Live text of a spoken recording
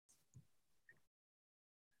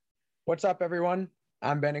What's up, everyone?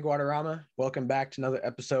 I'm Benny Guadarrama. Welcome back to another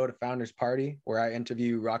episode of Founders Party, where I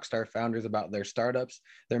interview rockstar founders about their startups,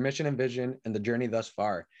 their mission and vision, and the journey thus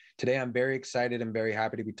far. Today, I'm very excited and very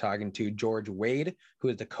happy to be talking to George Wade, who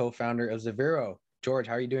is the co-founder of Zevero. George,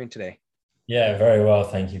 how are you doing today? Yeah, very well.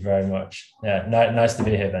 Thank you very much. Yeah, nice to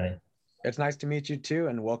be here, Benny. It's nice to meet you too,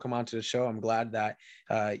 and welcome onto the show. I'm glad that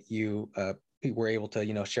you were able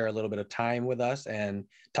to, share a little bit of time with us and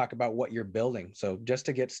talk about what you're building. So, just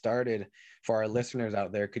to get started, for our listeners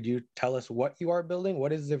out there, could you tell us what you are building?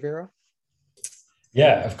 What is Zevero?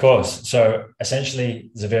 Yeah, of course. So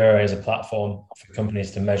essentially, Zevero is a platform for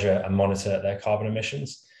companies to measure and monitor their carbon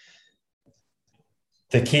emissions.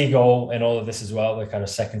 The key goal in all of this as well, the kind of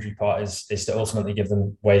secondary part is to ultimately give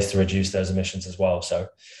them ways to reduce those emissions as well. So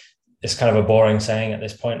it's kind of a boring saying at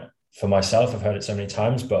this point for myself. I've heard it so many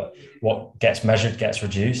times, but what gets measured gets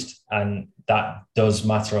reduced. And that does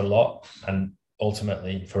matter a lot. And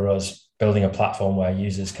ultimately for us, building a platform where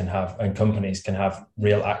users can have and companies can have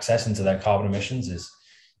real access into their carbon emissions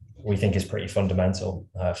we think is pretty fundamental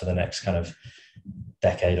for the next kind of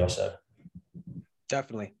decade or so.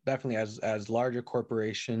 Definitely. As larger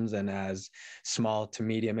corporations and as small to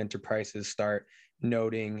medium enterprises start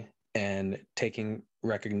noting and taking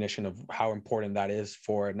recognition of how important that is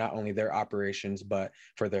for not only their operations, but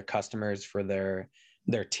for their customers, for their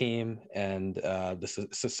team, and the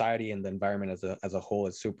society and the environment as a whole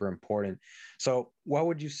is super important. So what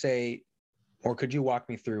would you say, or could you walk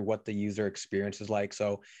me through what the user experience is like?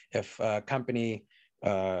 So if a company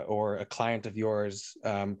or a client of yours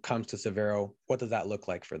comes to Zevero, what does that look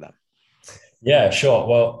like for them? Yeah, sure.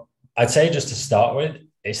 Well, I'd say just to start with,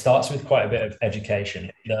 it starts with quite a bit of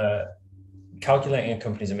education. The calculating a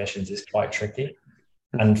company's emissions is quite tricky.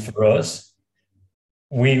 And for us,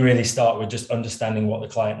 we really start with just understanding what the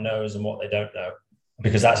client knows and what they don't know,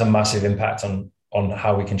 because that's a massive impact on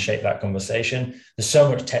how we can shape that conversation. There's so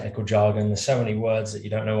much technical jargon, there's so many words that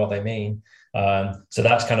you don't know what they mean. So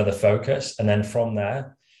that's kind of the focus. And then from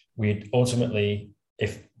there, we'd ultimately,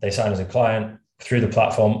 if they sign as a client through the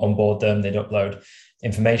platform, onboard them, they'd upload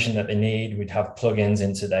information that they need. We'd have plugins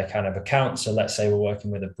into their kind of account. So let's say we're working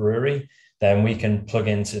with a brewery, then we can plug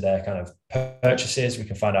into their kind of purchases. We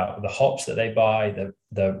can find out the hops that they buy,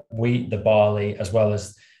 the wheat, the barley, as well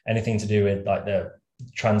as anything to do with like the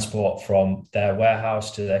transport from their warehouse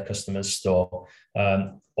to their customer's store,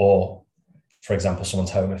 or for example, someone's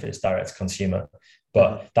home if it's direct to consumer.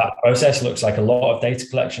 But that process looks like a lot of data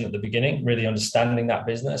collection at the beginning, really understanding that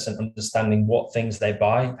business and understanding what things they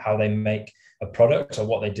buy, how they make a product or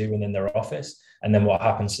what they do within their office, and then what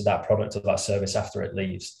happens to that product or that service after it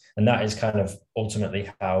leaves. And that is kind of ultimately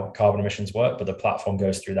how carbon emissions work. But the platform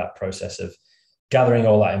goes through that process of gathering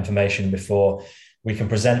all that information before we can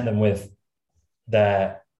present them with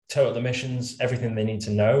their total emissions, everything they need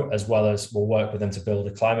to know, as well as we'll work with them to build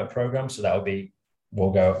a climate program. So that will be,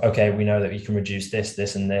 we'll go, okay, we know that you can reduce this,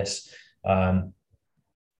 this, and this,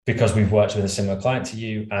 because we've worked with a similar client to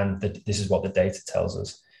you, and this is what the data tells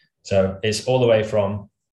us. So it's all the way from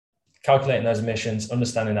calculating those emissions,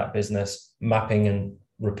 understanding that business, mapping and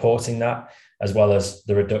reporting that, as well as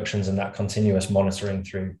the reductions and that continuous monitoring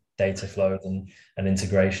through data flows and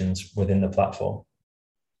integrations within the platform.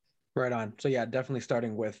 Right on. So yeah, definitely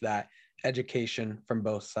starting with that education from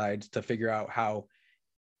both sides to figure out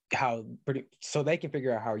so they can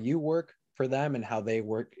figure out how you work for them and how they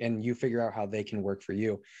work, and you figure out how they can work for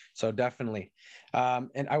you. So definitely.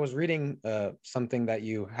 And I was reading something that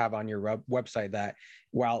you have on your website that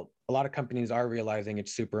while a lot of companies are realizing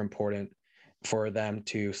it's super important for them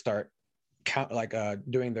to start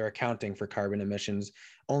doing their accounting for carbon emissions,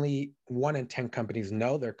 only 1 in 10 companies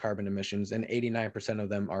know their carbon emissions, and 89% of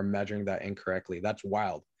them are measuring that incorrectly. That's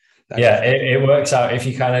wild. It works out. If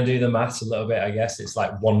you kind of do the maths a little bit, I guess it's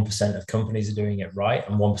like 1% of companies are doing it right,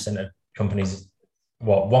 and 1% of companies,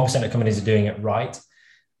 1% of companies are doing it right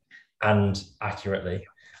and accurately.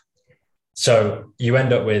 So you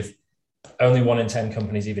end up with only 1 in 10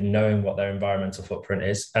 companies even knowing what their environmental footprint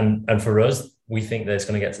is. And for us, we think that it's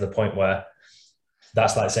going to get to the point where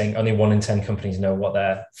that's like saying only 1 in 10 companies know what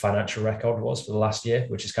their financial record was for the last year,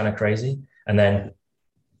 which is kind of crazy. And then,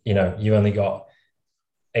 you only got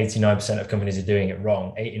 89% of companies are doing it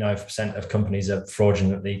wrong. 89% of companies are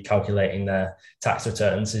fraudulently calculating their tax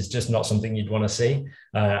returns is just not something you'd want to see,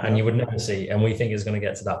 and you would never see. And we think it's going to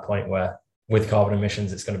get to that point where with carbon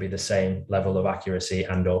emissions, it's going to be the same level of accuracy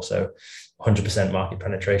and also 100% market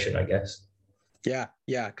penetration, I guess. Yeah,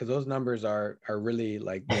 because those numbers are really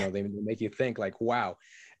like, they make you think like, wow.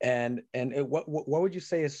 And what would you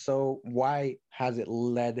say is, so why has it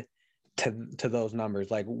led to those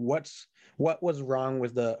numbers? Like what was wrong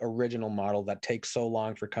with the original model that takes so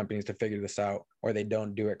long for companies to figure this out, or they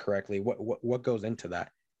don't do it correctly? What goes into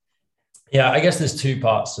that? Yeah, I guess there's two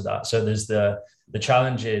parts to that. So there's the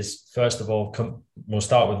challenge is, first of all, we'll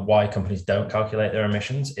start with why companies don't calculate their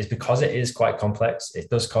emissions. It's because it is quite complex. It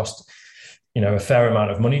does cost, a fair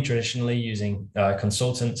amount of money traditionally using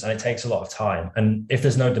consultants, and it takes a lot of time. And if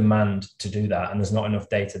there's no demand to do that and there's not enough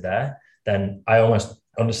data there, then I almost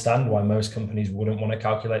understand why most companies wouldn't want to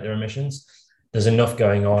calculate their emissions. There's enough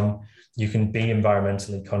going on. You can be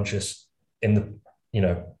environmentally conscious in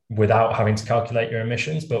the, without having to calculate your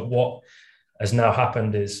emissions. But what has now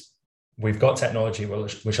happened is we've got technology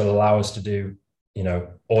which will allow us to do,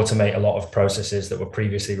 automate a lot of processes that were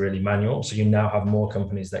previously really manual. So you now have more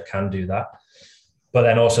companies that can do that. But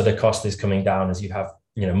then also the cost is coming down as you have,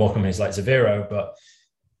 more companies like Zevero, but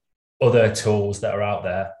other tools that are out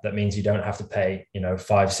there. That means you don't have to pay,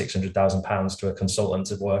 £500,000-600,000 to a consultant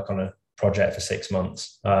to work on a project for 6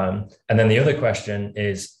 months. And then the other question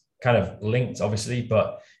is kind of linked, obviously,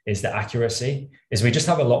 but is the accuracy. Is we just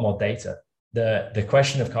have a lot more data. The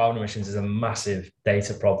question of carbon emissions is a massive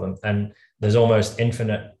data problem, and there's almost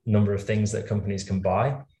infinite number of things that companies can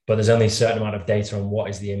buy, but there's only a certain amount of data on what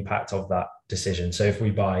is the impact of that decision. So if we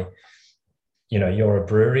buy, you're a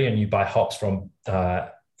brewery and you buy hops from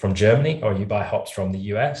Germany, or you buy hops from the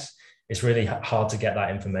US, it's really hard to get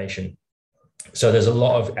that information. So there's a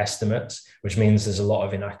lot of estimates, which means there's a lot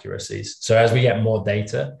of inaccuracies. So as we get more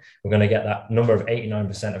data, we're going to get that number of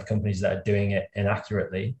 89% of companies that are doing it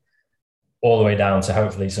inaccurately, all the way down to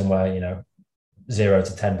hopefully somewhere, 0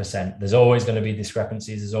 to 10%. There's always going to be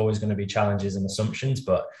discrepancies. There's always going to be challenges and assumptions.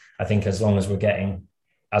 But I think as long as we're getting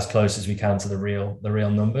as close as we can to the real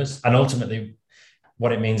numbers, and ultimately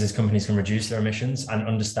what it means is companies can reduce their emissions and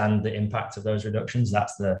understand the impact of those reductions.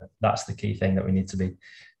 That's the key thing that we need to be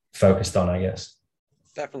focused on, I guess.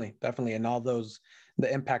 Definitely. And all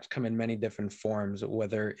the impacts come in many different forms,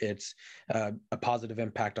 whether it's a positive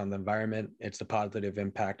impact on the environment, it's a positive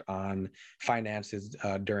impact on finances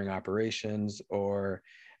during operations, or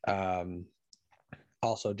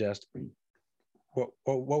also just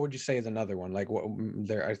what would you say is another one? Like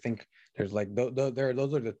I think there's like those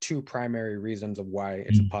are the two primary reasons of why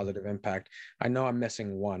it's a positive impact. I know I'm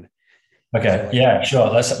missing one. Okay. Yeah, sure.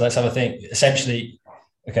 Let's have a think. Essentially,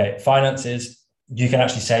 okay, finances, you can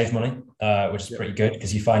actually save money, which is pretty good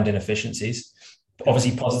because you find inefficiencies.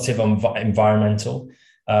 Obviously positive on environmental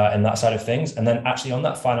and that side of things. And then actually on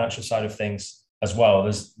that financial side of things as well,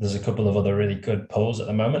 there's a couple of other really good pulls at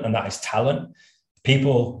the moment, and that is talent.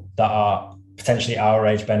 People that are potentially our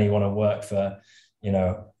age, Benny, want to work for,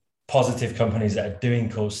 positive companies that are doing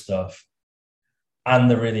cool stuff and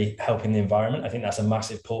they're really helping the environment. I think that's a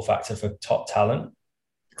massive pull factor for top talent.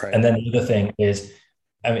 Right. And then the other thing is,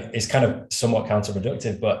 it's kind of somewhat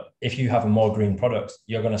counterproductive, but if you have a more green product,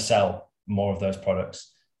 you're going to sell more of those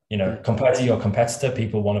products. Compared to your competitor,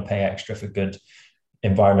 people want to pay extra for good,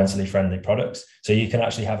 environmentally friendly products. So you can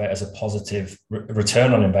actually have it as a positive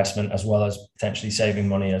return on investment, as well as potentially saving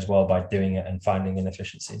money as well by doing it and finding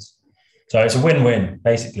inefficiencies. So it's a win-win.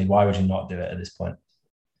 Basically, why would you not do it at this point?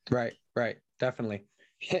 Right. Definitely.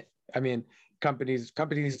 I mean, companies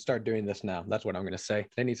need to start doing this now. That's what I'm going to say.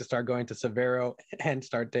 They need to start going to Zevero and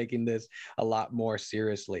start taking this a lot more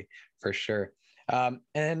seriously, for sure.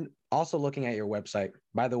 And also looking at your website,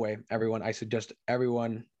 by the way, everyone, I suggest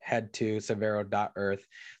everyone head to Zevero.earth.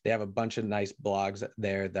 They have a bunch of nice blogs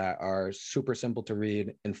there that are super simple to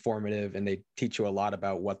read, informative, and they teach you a lot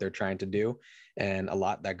about what they're trying to do and a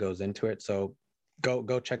lot that goes into it. So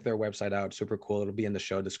go check their website out. Super cool. It'll be in the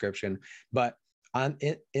show description. But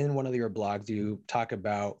in one of your blogs, you talk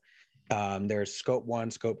about there's scope 1,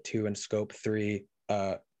 scope 2, and scope 3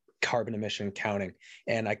 carbon emission counting.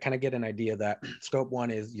 And I kind of get an idea that scope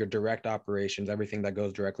 1 is your direct operations, everything that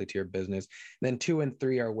goes directly to your business. Then 2 and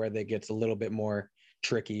 3 are where they gets a little bit more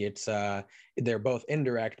tricky. It's they're both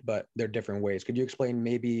indirect, but they're different ways. Could you explain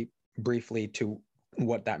maybe briefly to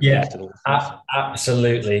what that means to the listeners?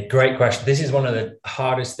 Absolutely. Great question. This is one of the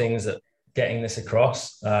hardest things that getting this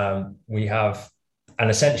across. We have, and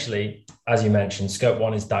essentially, as you mentioned, scope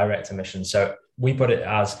 1 is direct emissions. So we put it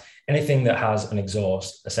as anything that has an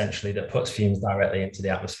exhaust, essentially, that puts fumes directly into the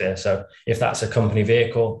atmosphere. So if that's a company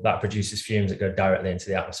vehicle, that produces fumes that go directly into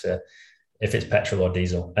the atmosphere, if it's petrol or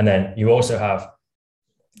diesel. And then you also have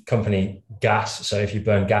company gas. So if you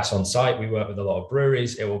burn gas on site, we work with a lot of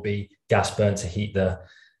breweries, it will be gas burnt to heat the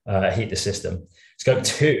system. Scope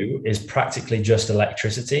 2 is practically just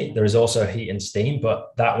electricity. There is also heat and steam,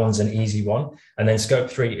 but that one's an easy one. And then scope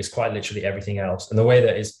 3 is quite literally everything else. And the way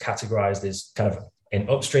that it's categorized is kind of in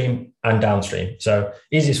upstream and downstream. So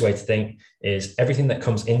easiest way to think is everything that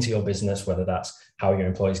comes into your business, whether that's how your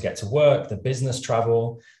employees get to work, the business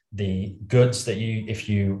travel, the goods that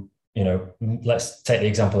let's take the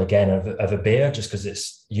example again of a beer, just because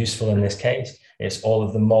it's useful in this case. It's all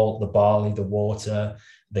of the malt, the barley, the water,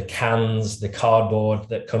 the cans, the cardboard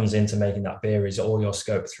that comes into making that beer is all your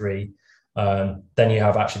scope 3. Then you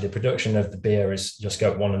have actually the production of the beer is your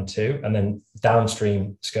scope 1 and 2. And then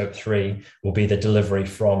downstream scope 3 will be the delivery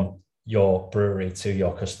from your brewery to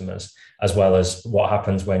your customers, as well as what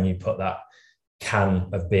happens when you put that can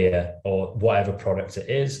of beer or whatever product it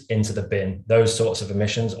is into the bin. Those sorts of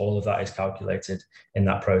emissions, all of that is calculated in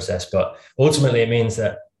that process. But ultimately, it means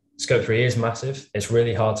that scope 3 is massive. It's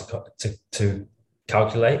really hard to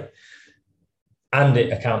calculate. And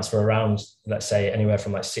it accounts for around, let's say, anywhere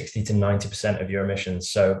from like 60 to 90% of your emissions.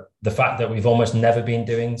 So the fact that we've almost never been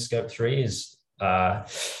doing scope 3 is kind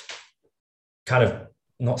of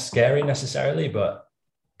not scary necessarily, but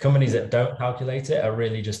companies that don't calculate it are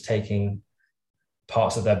really just taking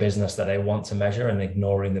parts of their business that they want to measure and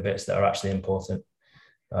ignoring the bits that are actually important.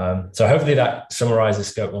 So hopefully that summarizes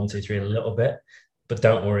scope 1, 2, 3 a little bit, but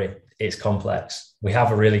don't worry, it's complex. We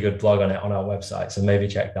have a really good blog on it on our website, so maybe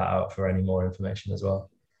check that out for any more information as well.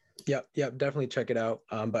 Yep, definitely check it out.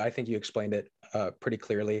 But I think you explained it pretty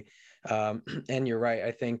clearly. And you're right.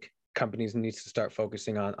 I think companies need to start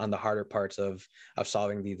focusing on the harder parts of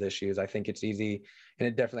solving these issues. I think it's easy, and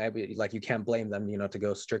it definitely, like, you can't blame them, to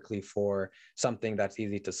go strictly for something that's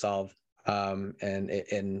easy to solve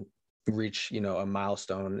and reach, a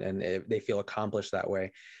milestone, and they feel accomplished that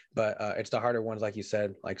way. But it's the harder ones, like you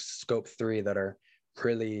said, like scope 3, that are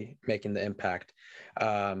really making the impact.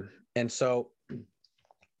 And so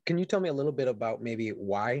can you tell me a little bit about maybe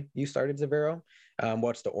why you started Zevero?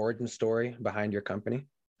 What's the origin story behind your company?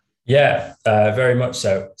 Yeah, very much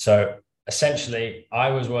so. So essentially, I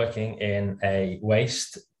was working in a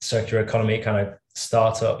waste circular economy kind of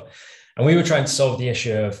startup, and we were trying to solve the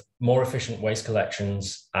issue of more efficient waste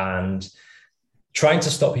collections and trying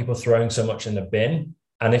to stop people throwing so much in the bin.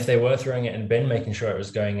 And if they were throwing it in the bin, making sure it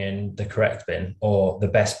was going in the correct bin or the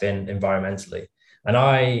best bin environmentally. And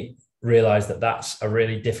I realized that that's a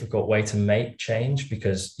really difficult way to make change,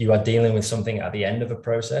 because you are dealing with something at the end of a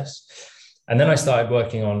process. And then I started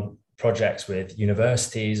working on projects with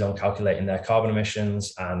universities on calculating their carbon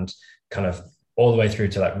emissions, and kind of all the way through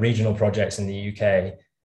to like regional projects in the UK.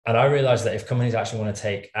 And I realized that if companies actually want to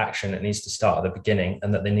take action, it needs to start at the beginning,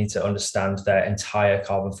 and that they need to understand their entire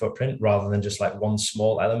carbon footprint rather than just like one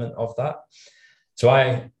small element of that. So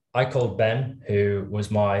I called Ben, who was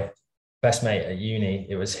my best mate at uni.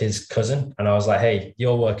 It was his cousin. And I was like, hey,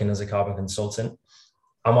 you're working as a carbon consultant.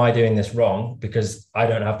 Am I doing this wrong because I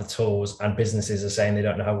don't have the tools and businesses are saying they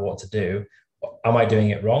don't know what to do? Am I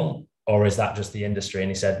doing it wrong? Or is that just the industry?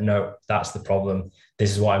 And he said, no, that's the problem.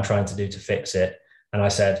 This is what I'm trying to do to fix it. And I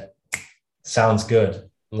said, sounds good.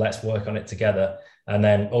 Let's work on it together. And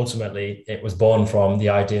then ultimately it was born from the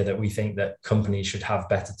idea that we think that companies should have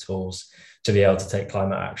better tools to be able to take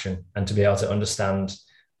climate action and to be able to understand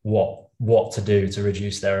what to do to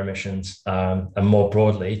reduce their emissions. And more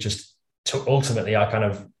broadly, just to ultimately our kind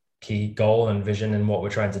of key goal and vision and what we're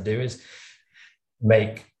trying to do is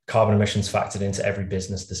make carbon emissions factored into every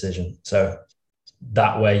business decision. So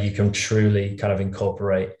that way you can truly kind of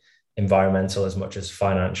incorporate environmental as much as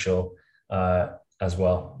financial as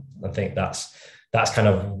well. I think that's kind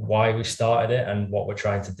of why we started it and what we're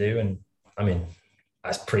trying to do. And I mean,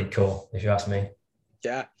 that's pretty cool if you ask me.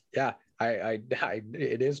 Yeah.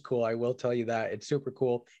 It is cool. I will tell you that it's super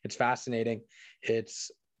cool. It's fascinating.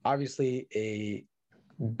 It's obviously a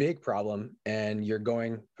big problem, and you're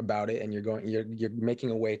going about it, and you're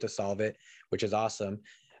making a way to solve it, which is awesome.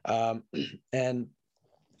 And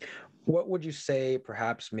what would you say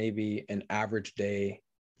perhaps maybe an average day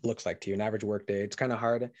looks like to you, an average work day? It's kind of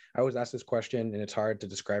hard. I always ask this question, and it's hard to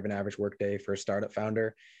describe an average work day for a startup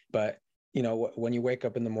founder. But when you wake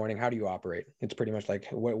up in the morning, how do you operate? It's pretty much like,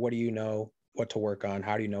 what do you know what to work on?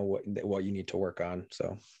 How do you know what you need to work on?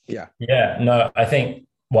 So, yeah. Yeah, no, I think,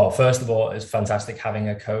 well, first of all, it's fantastic having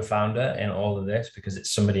a co-founder in all of this, because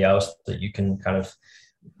it's somebody else that you can kind of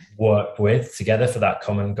work with together for that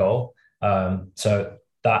common goal. So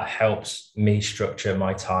that helps me structure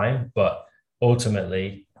my time. But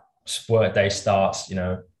ultimately, work day starts,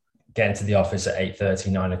 get into the office at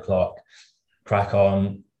 8:30, 9 o'clock, crack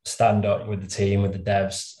on, stand up with the team, with the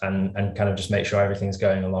devs, and kind of just make sure everything's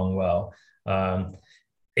going along well.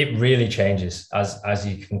 It really changes as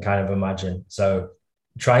you can kind of imagine. So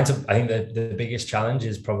I think the biggest challenge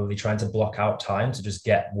is probably trying to block out time to just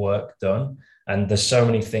get work done. And there's so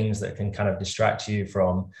many things that can kind of distract you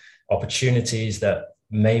from opportunities that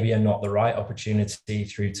maybe are not the right opportunity,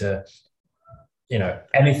 through to,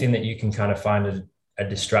 anything that you can kind of find a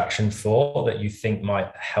distraction for that you think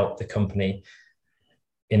might help the company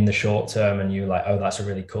in the short term, and you're like, oh, that's a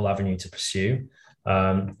really cool avenue to pursue.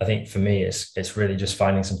 I think for me, it's really just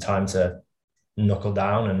finding some time to knuckle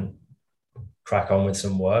down and crack on with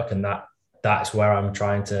some work, and that's where I'm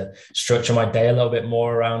trying to structure my day a little bit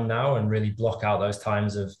more around now, and really block out those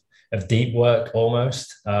times of deep work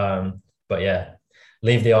almost. But yeah,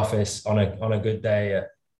 leave the office on a good day.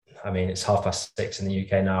 It's 6:30 in the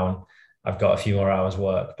UK now, and I've got a few more hours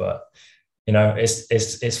work, but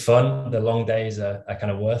it's fun. The long days are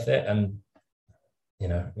kind of worth it, and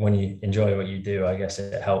when you enjoy what you do, I guess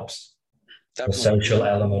it helps. Definitely. The social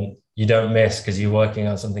element you don't miss because you're working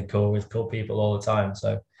on something cool with cool people all the time.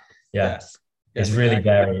 So yeah, yes, it's really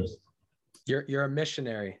varied. You're a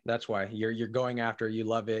missionary. That's why you're going after. You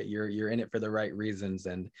love it. You're in it for the right reasons,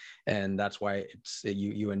 and that's why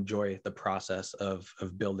you enjoy the process of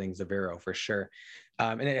building Zevero for sure.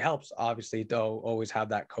 And it helps, obviously, to always have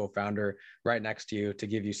that co-founder right next to you to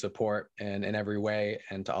give you support and in every way,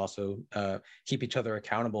 and to also keep each other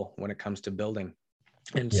accountable when it comes to building.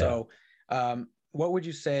 And so, what would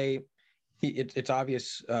you say? It's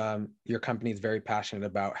obvious your company is very passionate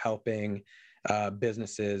about helping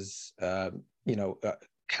businesses,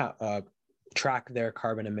 track their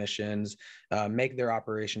carbon emissions, make their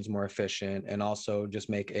operations more efficient, and also just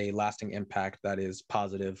make a lasting impact that is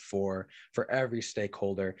positive for every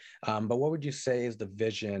stakeholder. But what would you say is the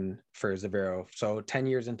vision for Zevero? So 10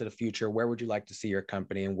 years into the future, where would you like to see your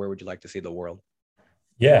company, and where would you like to see the world?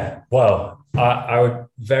 Yeah, well, I would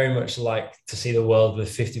very much like to see the world with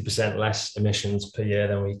 50% less emissions per year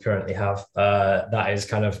than we currently have. That is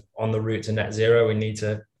kind of on the route to net zero. We need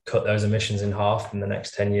to cut those emissions in half in the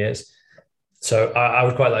next 10 years. So I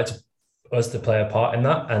would quite like us to play a part in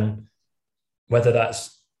that. And whether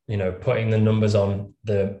that's, putting the numbers on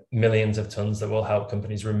the millions of tons that will help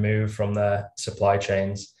companies remove from their supply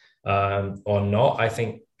chains or not, I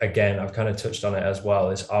think, again, I've kind of touched on it as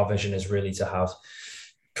well, is our vision is really to have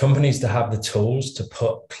companies to have the tools to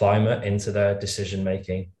put climate into their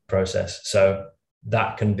decision-making process. So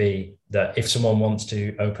that can be that if someone wants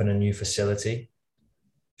to open a new facility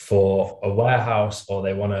for a warehouse, or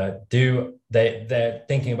they want to they're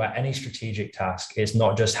thinking about any strategic task. It's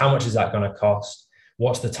not just how much is that going to cost?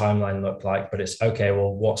 What's the timeline look like? But it's okay,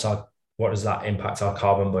 well, what does that impact our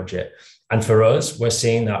carbon budget? And for us, we're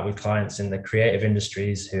seeing that with clients in the creative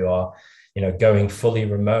industries who are going fully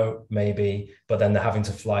remote maybe, but then they're having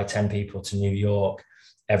to fly 10 people to New York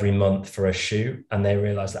every month for a shoot. And they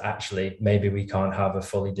realize that actually, maybe we can't have a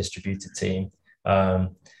fully distributed team.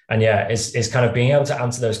 And yeah, it's kind of being able to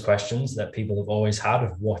answer those questions that people have always had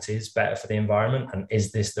of what is better for the environment, and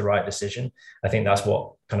is this the right decision? I think that's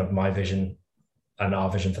what kind of my vision and our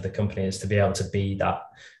vision for the company is, to be able to be that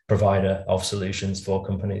provider of solutions for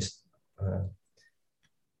companies.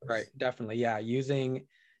 Right, definitely. Yeah, using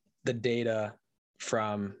the data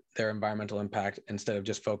from their environmental impact instead of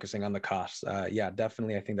just focusing on the costs. Yeah,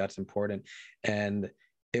 definitely. I think that's important. And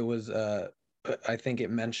it was, I think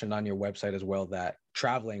it mentioned on your website as well that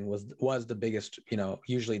traveling was the biggest,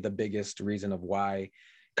 usually the biggest reason of why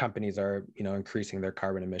companies are, increasing their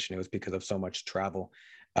carbon emission. It was because of so much travel.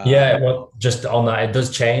 Yeah, well, just on that, it does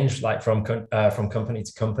change like from company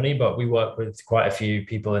to company, but we work with quite a few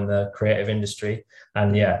people in the creative industry,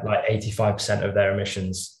 and yeah, like 85% of their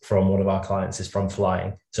emissions from one of our clients is from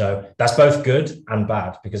flying. So that's both good and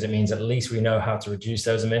bad, because it means at least we know how to reduce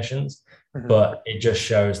those emissions, but it just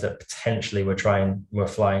shows that potentially we're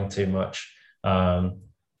flying too much.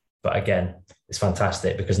 But again, it's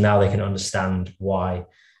fantastic because now they can understand why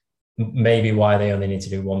they only need to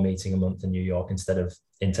do one meeting a month in New York instead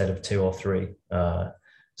of 2 or 3.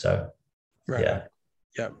 So right.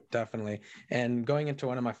 Yeah, definitely. And going into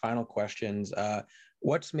one of my final questions,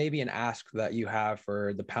 what's maybe an ask that you have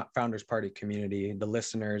for the Founders Party community, the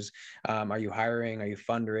listeners? Are you hiring? Are you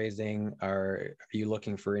fundraising? Are you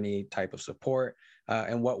looking for any type of support?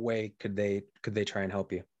 And what way could they try and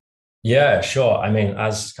help you? Yeah, sure. I mean,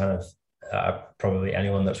 as kind of probably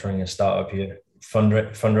anyone that's running a startup, you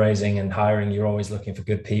fundraising and hiring, you're always looking for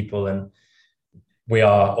good people, and we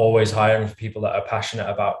are always hiring for people that are passionate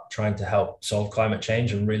about trying to help solve climate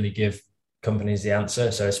change and really give companies the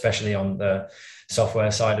answer. So especially on the software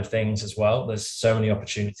side of things as well, there's so many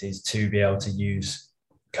opportunities to be able to use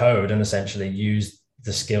code and essentially use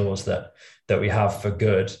the skills that we have for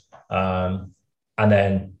good. And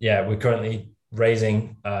then, yeah, we're currently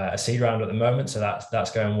raising a seed round at the moment, so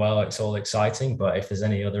that's going well. It's all exciting, but if there's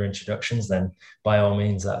any other introductions, then by all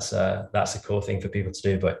means, that's a cool thing for people to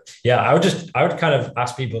do. But yeah, I would kind of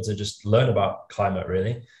ask people to just learn about climate,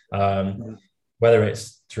 really, whether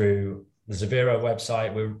it's through the Zevero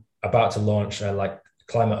website. We're about to launch a like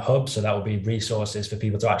climate hub, so that will be resources for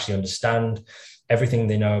people to actually understand everything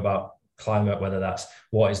they know about climate, whether that's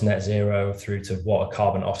what is net zero through to what are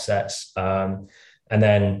carbon offsets, and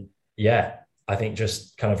then yeah, I think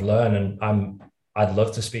just kind of learn. And I'd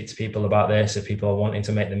love to speak to people about this if people are wanting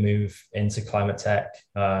to make the move into climate tech,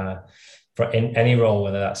 for in any role,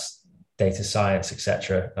 whether that's data science,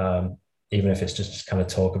 etc. Even if it's just kind of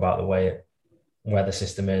talk about the way where the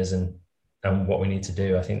system is and what we need to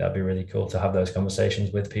do. I think that'd be really cool to have those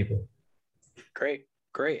conversations with people. Great,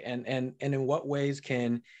 great. And in what ways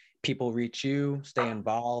can people reach you, stay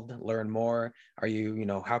involved, learn more? Are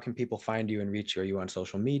you, how can people find you and reach you? Are you on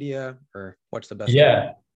social media, or what's the best way?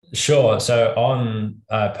 Yeah, sure. So on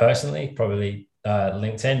personally, probably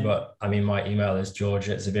LinkedIn, but I mean, my email is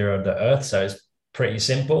george@zevero.earth. So it's pretty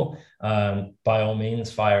simple. By all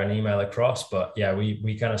means, fire an email across. But yeah,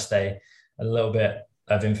 we kind of stay a little bit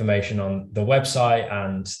of information on the website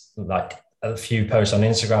and like a few posts on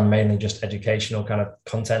Instagram, mainly just educational kind of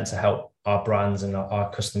content to help our brands and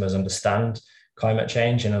our customers understand climate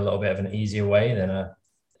change in a little bit of an easier way than a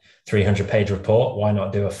 300-page report. Why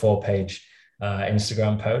not do a 4-page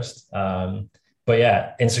Instagram post? But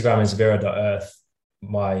yeah, Instagram is Zevero.earth.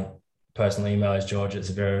 My personal email is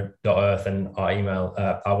george@zevero.earth, and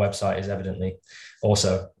our website is evidently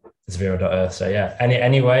also Zevero.earth. So yeah,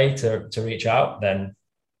 any way to reach out, then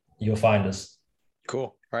you'll find us.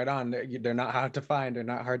 Cool. Right on. They're not hard to find. They're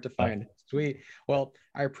not hard to find. Sweet. Well,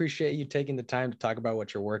 I appreciate you taking the time to talk about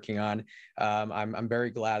what you're working on. I'm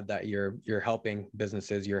very glad that you're helping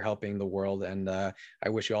businesses, you're helping the world, and I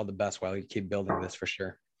wish you all the best while you keep building this, for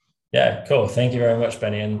sure. Yeah, cool. Thank you very much,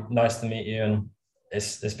 Benny, and nice to meet you. And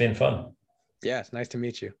it's been fun. Yeah, it's nice to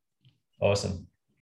meet you. Awesome.